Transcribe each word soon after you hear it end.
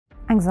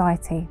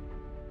Anxiety.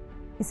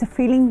 It's a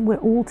feeling we're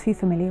all too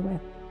familiar with,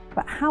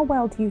 but how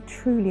well do you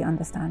truly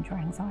understand your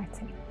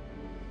anxiety?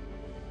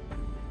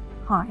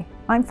 Hi,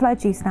 I'm Fleur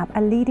Jusnap,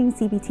 a leading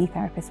CBT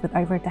therapist with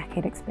over a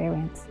decade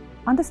experience.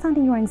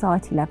 Understanding your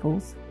anxiety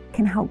levels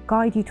can help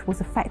guide you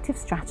towards effective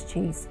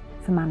strategies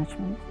for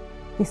management.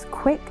 This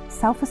quick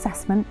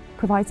self-assessment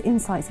provides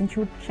insights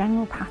into your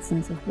general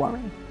patterns of worry.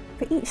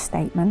 For each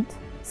statement,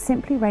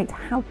 simply rate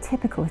how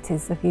typical it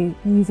is of you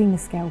using the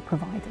scale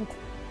provided.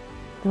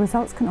 The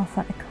results can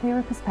offer a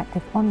clearer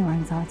perspective on your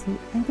anxiety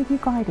and give you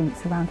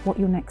guidance around what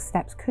your next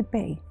steps could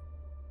be.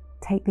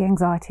 Take the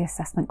anxiety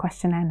assessment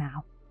questionnaire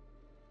now.